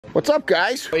What's up,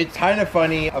 guys? It's kind of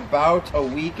funny, about a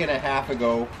week and a half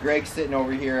ago, Greg's sitting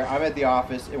over here, I'm at the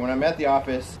office, and when I'm at the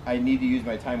office, I need to use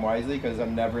my time wisely because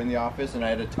I'm never in the office and I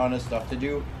had a ton of stuff to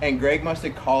do. And Greg must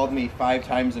have called me 5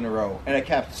 times in a row, and I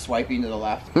kept swiping to the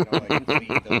left, you know, like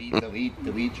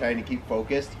delete, trying to keep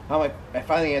focused. I'm like, I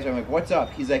finally answered, I'm like, what's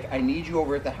up? He's like, I need you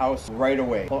over at the house right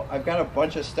away. Well, I've got a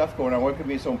bunch of stuff going on, what could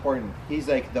be so important? He's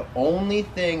like, the only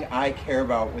thing I care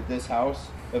about with this house,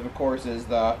 of course, is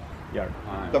the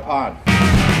pond.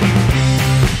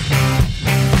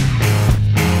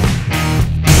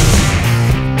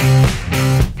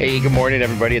 Hey, good morning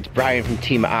everybody. It's Brian from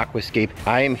Team Aquascape.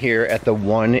 I am here at the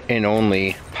one and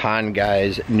only Pond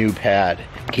Guy's new pad.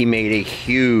 He made a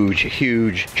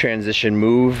huge transition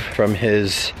move from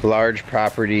his large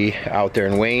property out there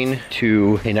in Wayne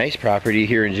to a nice property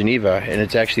here in Geneva, and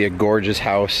it's actually a gorgeous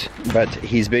house, but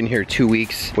he's been here 2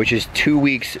 weeks, which is 2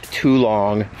 weeks too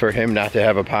long for him not to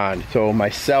have a pond. So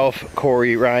myself,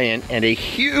 Corey, Ryan, and a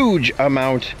huge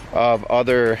amount of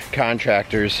other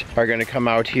contractors are gonna come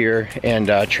out here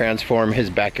and transform his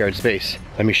backyard space.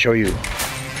 Let me show you.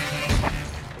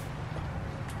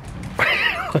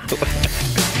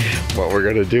 What we're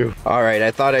gonna do. All right,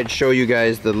 I thought I'd show you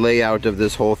guys the layout of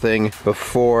this whole thing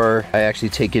before I actually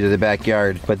take you to the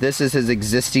backyard. But this is his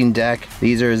existing deck.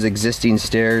 These are his existing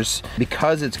stairs.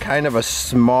 Because it's kind of a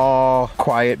small,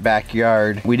 quiet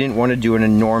backyard, we didn't want to do an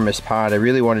enormous pond. I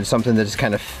really wanted something that just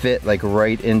kind of fit like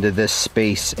right into this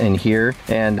space in here.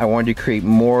 And I wanted to create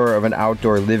more of an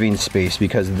outdoor living space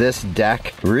because this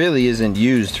deck really isn't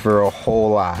used for a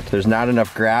whole lot. There's not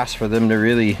enough grass for them to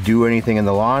really do anything in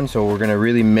the lawn, so we're gonna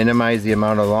really minimize the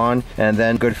amount of lawn. And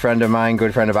then good friend of mine,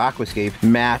 good friend of Aquascape,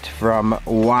 Matt from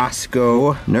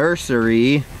Wasco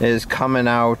Nursery is coming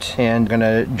out and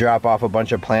gonna drop off a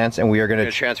bunch of plants, and we are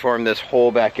gonna transform this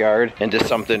whole backyard into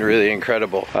something really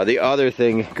incredible. The other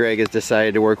thing Greg has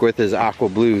decided to work with is aqua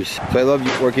blues. So I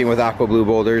love working with aqua blue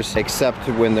boulders, except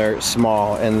when they're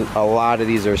small, and a lot of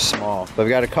these are small. So I've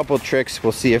got a couple tricks,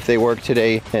 we'll see if they work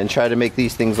today, and try to make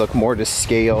these things look more to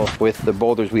scale with the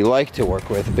boulders we like to work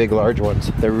with, big large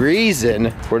ones. The reason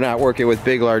we're not working with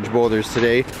big large boulders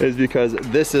today is because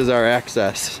this is our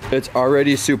access. It's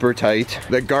already super tight.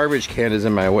 The garbage can is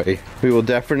in my way. We will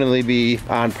definitely be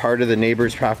on part of the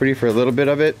neighbor's property for a little bit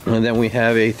of it, and then we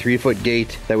have a 3-foot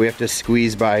gate that we have to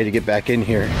squeeze by to get back in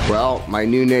here. Well, my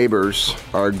new neighbors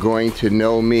are going to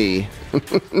know me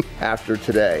after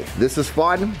today. This is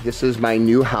fun. This is my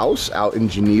new house out in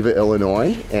Geneva,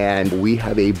 Illinois, and we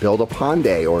have a build a pond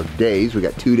day, or days. We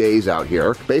got 2 days out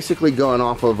here. Basically going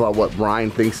off of what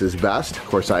Brian thinks is best. Of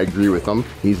course, I agree with him.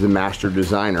 He's the master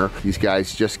designer. These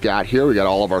guys just got here. We got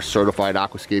all of our certified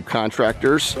Aquascape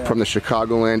contractors from the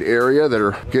Chicagoland area that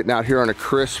are getting out here on a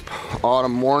crisp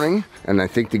autumn morning. And I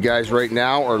think the guys right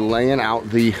now are laying out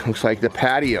the, looks like the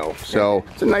patio. So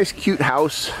it's a nice cute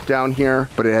house down here,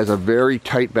 but it has a very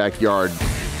tight backyard.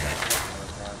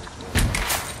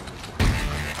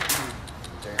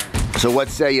 So what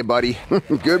say you, buddy?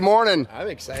 Good morning. I'm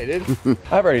excited.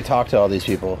 I've already talked to all these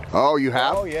people. Oh, you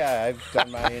have? Oh yeah, I've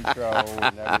done my intro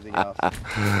and everything else.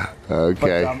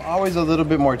 Okay. But I'm always a little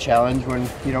bit more challenged when,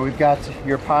 you know, we've got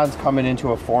your ponds coming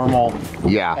into a formal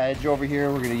edge over here.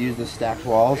 We're gonna use the stacked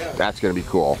walls. That's gonna be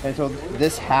cool. And so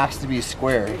this has to be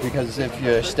square, because if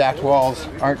your stacked walls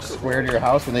aren't square to your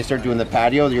house, when they start doing the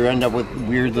patio, you end up with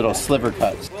weird little sliver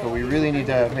cuts. So we really need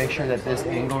to make sure that this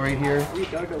angle right here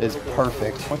is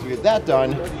perfect. Once we get that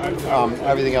done,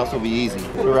 everything else will be easy.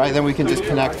 Right, then we can just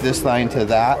connect this line to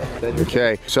that.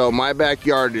 Okay, so my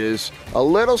backyard is a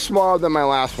little smaller than my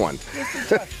last one.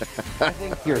 I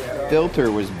think your filter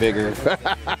was bigger.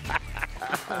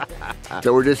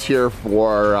 So we're just here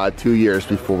for 2 years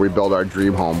before we build our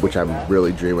dream home, which I'm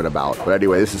really dreaming about. But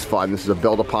anyway, this is fun. This is a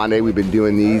build a pond day. We've been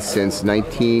doing these since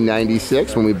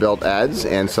 1996 when we built Ed's,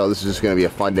 and so this is just gonna be a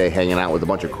fun day hanging out with a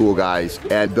bunch of cool guys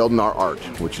and building our art,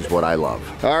 which is what I love.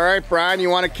 All right, Brian, you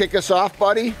wanna kick us off,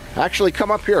 buddy? Actually,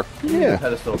 come up here.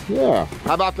 Yeah. Yeah.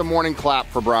 How about the morning clap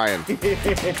for Brian?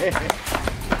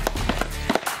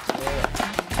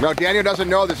 No, Daniel doesn't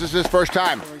know this is his first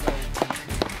time.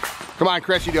 Come on,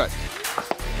 Chris, you do it.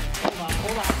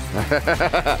 Hold on.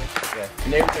 Okay.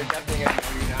 Neighbors are definitely gonna know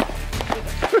you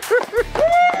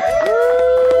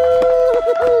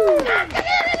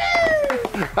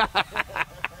now.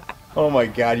 Oh my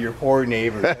God, your poor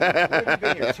neighbors. What have you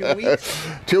been here, 2 weeks?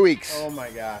 2 weeks. Oh my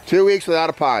gosh. 2 weeks without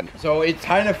a pond. So it's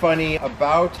kind of funny,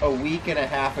 about a week and a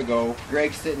half ago,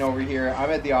 Greg's sitting over here, I'm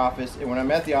at the office, and when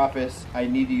I'm at the office, I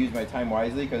need to use my time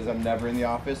wisely because I'm never in the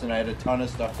office and I had a ton of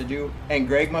stuff to do. And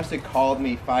Greg must have called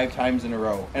me 5 times in a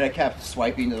row, and I kept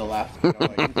swiping to the left, you know,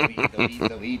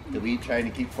 like delete, trying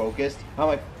to keep focused. I'm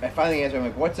like, I finally answered, I'm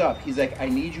like, what's up? He's like, I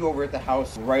need you over at the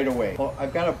house right away. Well,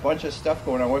 I've got a bunch of stuff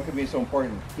going on, what could be so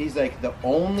important? He's like, the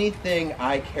only thing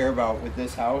I care about with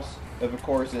this house, of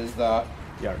course, is the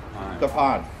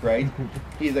pond, right?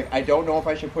 He's like, I don't know if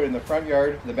I should put it in the front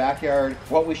yard, the backyard,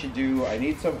 what we should do. I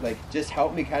need some, like, just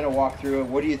help me kind of walk through it.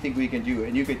 What do you think we can do?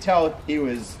 And you could tell he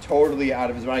was totally out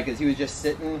of his mind because he was just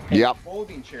sitting in a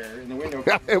folding chair in the window.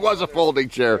 It was a folding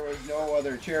chair. There was no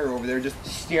other chair over there, just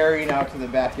staring out to the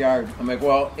backyard. I'm like,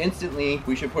 well, instantly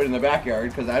we should put it in the backyard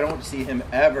because I don't see him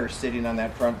ever sitting on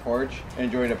that front porch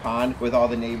enjoying a pond with all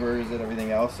the neighbors and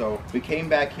everything else. So we came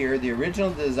back here. The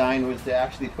original design was to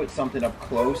actually put something up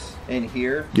close in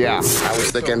here. Yeah, I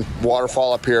was thinking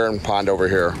waterfall up here and pond over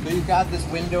here. So you've got this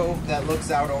window that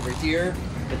looks out over here.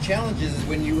 The challenge is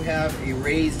when you have a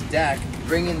raised deck,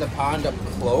 bringing the pond up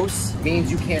close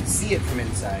means you can't see it from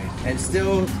inside. And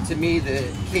still, to me, the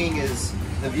king is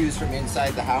the views from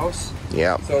inside the house.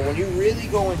 Yeah. So when you really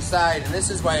go inside, and this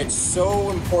is why it's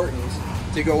so important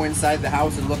to go inside the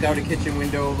house and look out a kitchen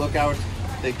window, look out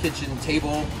the kitchen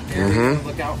table area,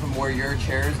 look out from where your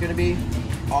chair is gonna be.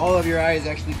 All of your eyes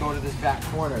actually go to this back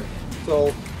corner.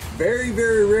 So very,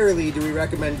 very rarely do we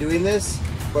recommend doing this,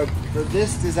 but for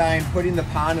this design, putting the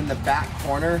pond in the back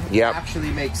corner actually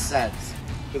makes sense.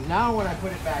 Because now when I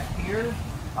put it back here,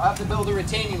 I'll have to build a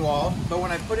retaining wall, but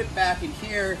when I put it back in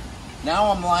here,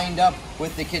 now I'm lined up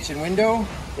with the kitchen window.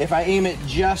 If I aim it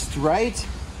just right,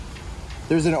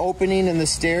 there's an opening in the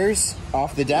stairs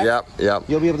off the deck. Yep.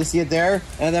 You'll be able to see it there.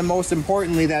 And then most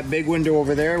importantly, that big window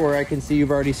over there where I can see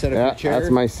you've already set up your chair.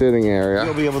 That's my sitting area.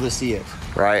 You'll be able to see it.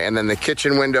 Right, and then the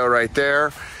kitchen window right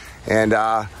there, and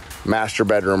master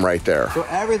bedroom right there. So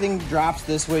everything drops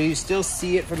this way. You still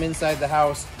see it from inside the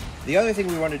house. The other thing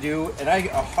we want to do, and I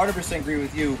 100% agree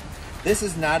with you, this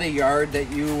is not a yard that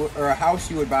you, or a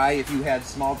house you would buy if you had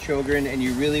small children and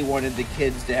you really wanted the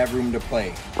kids to have room to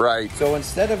play. Right. So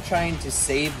instead of trying to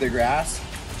save the grass,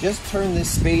 just turn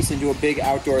this space into a big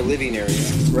outdoor living area.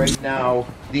 Right now,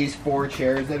 these 4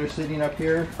 chairs that are sitting up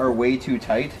here are way too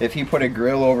tight. If you put a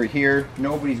grill over here,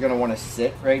 nobody's gonna wanna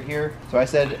sit right here. So I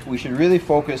said we should really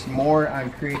focus more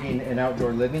on creating an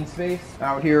outdoor living space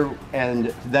out here and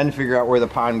then figure out where the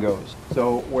pond goes.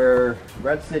 So where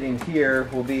Brett's sitting here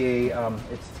will be a,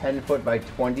 it's 10 foot by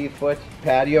 20 foot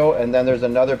patio, and then there's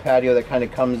another patio that kind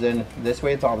of comes in this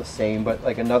way. It's all the same, but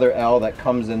like another L that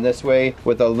comes in this way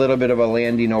with a little bit of a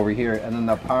landing over here. And then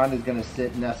the pond is gonna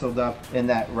sit nestled up in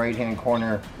that right-hand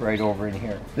corner right over in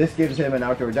here. This gives him an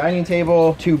outdoor dining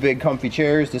table, 2 big comfy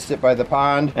chairs to sit by the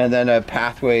pond, and then a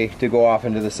pathway to go off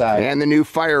into the side. And the new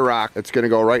fire rock that's gonna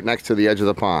go right next to the edge of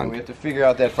the pond. We have to figure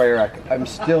out that fire rock. I'm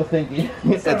still thinking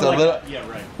it's a little,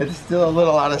 it's still a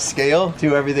little out of scale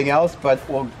to everything else, but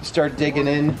we'll start digging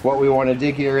in what we want to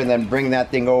dig here and then bring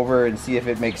that thing over and see if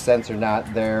it makes sense or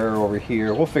not there or over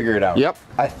here. We'll figure it out. Yep.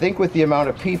 I think with the amount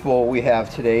of people we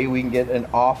have today, we can get an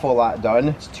awful lot done.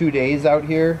 It's 2 days out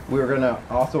here. We're gonna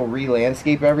also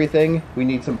re-landscape everything. We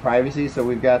need some privacy, so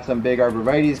we've got some big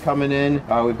arborvitaes coming in.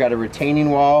 We've got a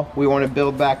retaining wall we want to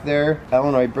build back there.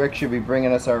 Illinois Brick should be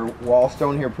bringing us our wall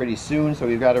stone here pretty soon, so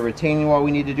we've got a retaining wall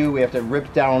we need to do. We have to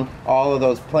rip down all of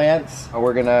those plants.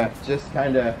 We're gonna just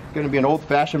kind of gonna be an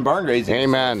old-fashioned barn raising.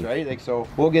 Amen. Right? Like, so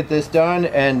we'll get this done,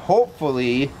 and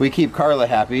hopefully we keep Carla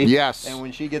happy. Yes. And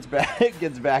when she gets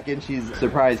back in, she's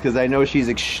surprised because I know she's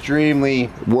extremely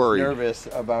worried, nervous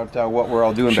about what we're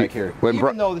all doing back here.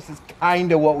 Even though this is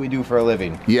kind of what we do for a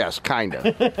living. Yes, kind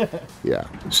of. Yeah.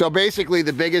 So basically,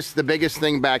 the biggest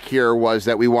thing back here was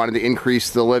that we wanted to increase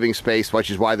the living space,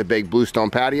 which is why the big bluestone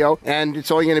patio. And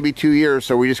it's only going to be 2 years,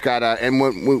 so we just gotta. And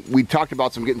when we talked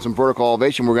about getting some vertical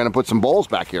elevation, we're going to put some bowls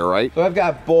back here, right? So I've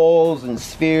got bowls and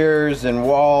spheres and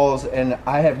walls, and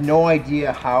I have no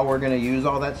idea how we're going to use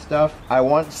all that stuff. I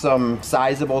want some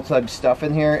sizable type stuff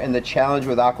in here, and the challenge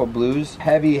with Aqua Blues,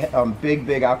 heavy,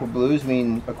 big Aqua Blues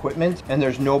mean equipment, and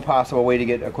there's no possible way to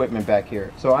get equipment back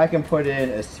here. So I can put in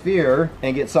a sphere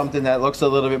and get something that looks a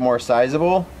little bit more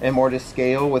sizable and more to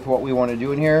scale with what we want to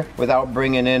do in here without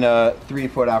bringing in a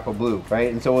 3-foot Aqua Blue,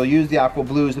 right? And so we'll use the Aqua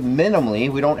Blues minimally.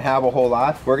 We don't have a whole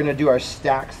lot. We're going to do our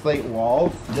stack slate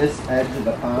walls this edge of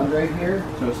the pond right here.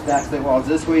 So stack slate walls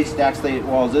this way, stack slate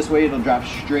walls this way. It'll drop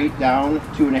straight down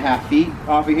 2.5 feet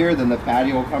off of here. Then the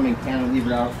patio will come and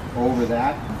cantilever out over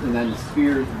that. And then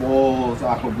spheres, bowls,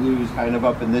 Aqua Blues kind of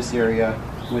up in this area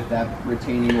with that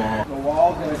retaining wall. The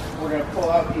wall's we're gonna pull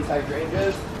out these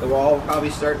hydrangeas. The wall will probably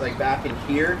start like back in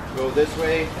here, go this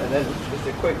way, and then just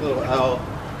a quick little L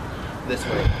this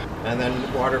way. And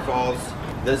then waterfalls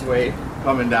this way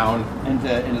coming down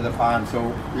into the pond. So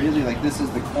really, like, this is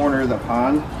the corner of the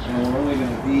pond, and we're only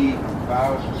going to be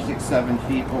about 6-7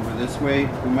 feet over this way.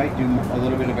 We might do a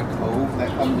little bit of a cove that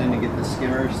comes in to get the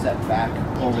skimmer set back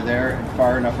over there and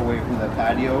far enough away from the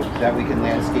patio that we can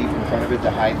landscape in front of it to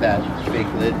hide that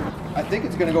fake lid. I think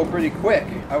it's gonna go pretty quick.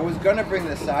 I was gonna bring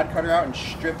the sod cutter out and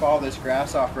strip all this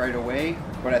grass off right away,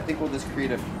 but I think we'll just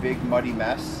create a big muddy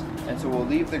mess. And so we'll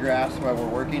leave the grass while we're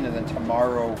working, and then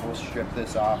tomorrow we'll strip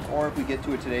this off. Or if we get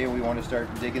to it today and we want to start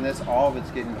digging this, all of it's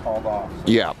getting hauled off.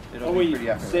 So yeah. It'll be pretty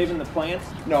effortless. Saving the plants?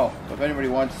 No, if anybody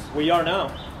wants. We are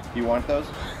now. You want those?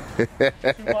 2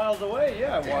 miles away,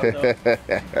 yeah, I want those.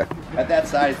 At that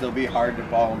size, they'll be hard to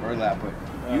ball and burlap, but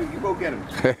you go get them.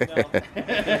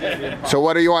 So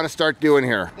what do you want to start doing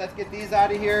here? Let's get these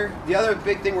out of here. The other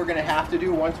big thing we're going to have to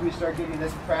do once we start getting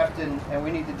this prepped, and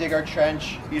we need to dig our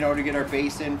trench, you know, to get our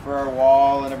base in for our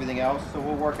wall and everything else. So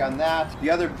we'll work on that. The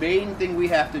other main thing we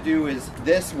have to do is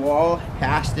this wall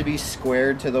has to be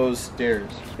squared to those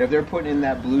stairs. If they're putting in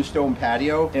that bluestone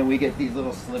patio and we get these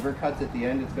little sliver cuts at the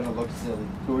end, it's going to look silly.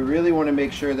 So we really want to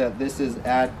make sure that this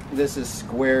is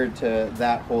squared to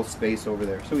that whole space over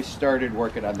there. So we started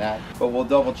working on that, but we'll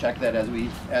double check that as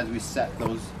we set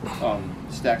those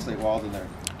stack slate walls in there.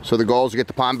 So the goal is to get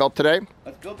the pond built today?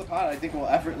 Let's build the pond. I think we'll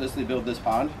effortlessly build this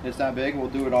pond. It's not big. We'll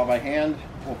do it all by hand.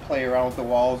 We'll play around with the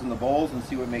walls and the bowls and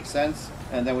see what makes sense.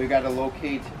 And then we got to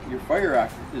locate your fire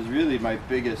rack is really my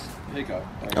biggest hiccup.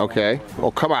 Okay. Oh,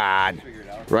 come on.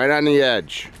 Right on the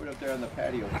edge. Put it up there on the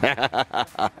patio.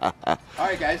 All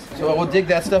right, guys. So we'll dig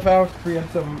that stuff out, free up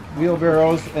some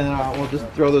wheelbarrows, and we'll just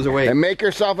throw those away. And make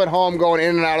yourself at home going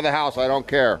in and out of the house. I don't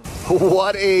care.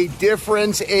 What a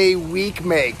difference a week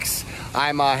makes.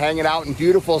 I'm hanging out in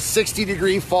beautiful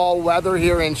 60-degree fall weather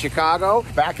here in Chicago,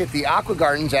 back at the Aqua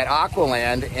Gardens at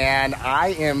Aqualand, and I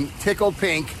am tickled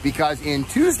pink because in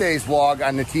Tuesday's vlog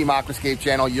on the Team Aquascape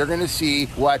channel, you're gonna see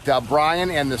what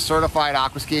Brian and the certified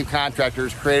Aquascape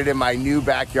contractors created in my new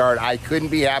backyard. I couldn't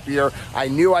be happier. I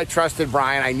knew I trusted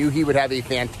Brian. I knew he would have a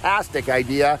fantastic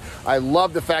idea. I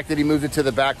love the fact that he moved it to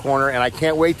the back corner, and I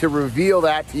can't wait to reveal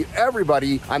that to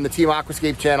everybody on the Team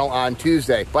Aquascape channel on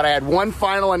Tuesday. But I had one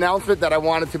final announcement that I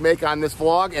wanted to make on this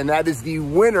vlog, and that is the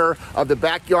winner of the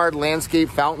backyard landscape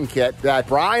fountain kit that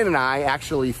Brian and I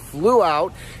actually flew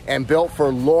out and built for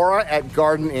Laura at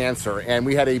Garden Answer. And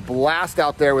we had a blast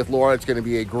out there with Laura. It's going to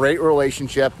be a great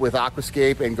relationship with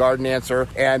Aquascape and Garden Answer.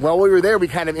 And while we were there, we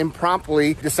kind of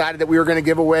impromptu decided that we were going to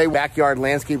give away backyard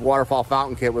landscape waterfall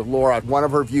fountain kit with Laura, one of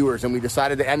her viewers. And we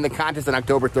decided to end the contest on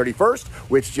October 31st,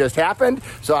 which just happened.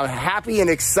 So I'm happy and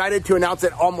excited to announce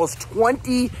that almost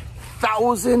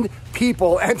 20,000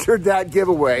 people entered that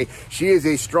giveaway. She is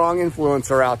a strong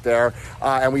influencer out there,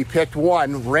 and we picked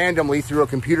one randomly through a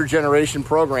computer generation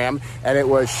program, and it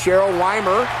was Cheryl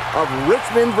Weimer of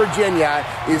Richmond, Virginia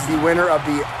is the winner of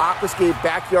the Aquascape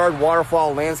Backyard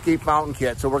Waterfall Landscape Fountain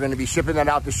Kit. So we're going to be shipping that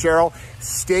out to Cheryl.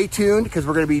 Stay tuned, because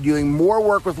we're going to be doing more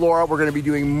work with Laura. We're going to be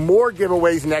doing more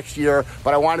giveaways next year,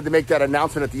 but I wanted to make that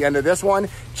announcement at the end of this one.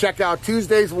 Check out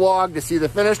Tuesday's vlog to see the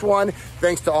finished one.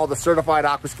 Thanks to all the certified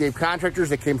Aquascape contractors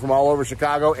that came from all over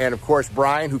Chicago, and of course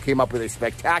Brian, who came up with a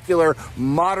spectacular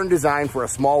modern design for a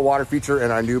small water feature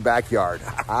in our new backyard.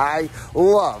 I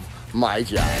love my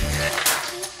job.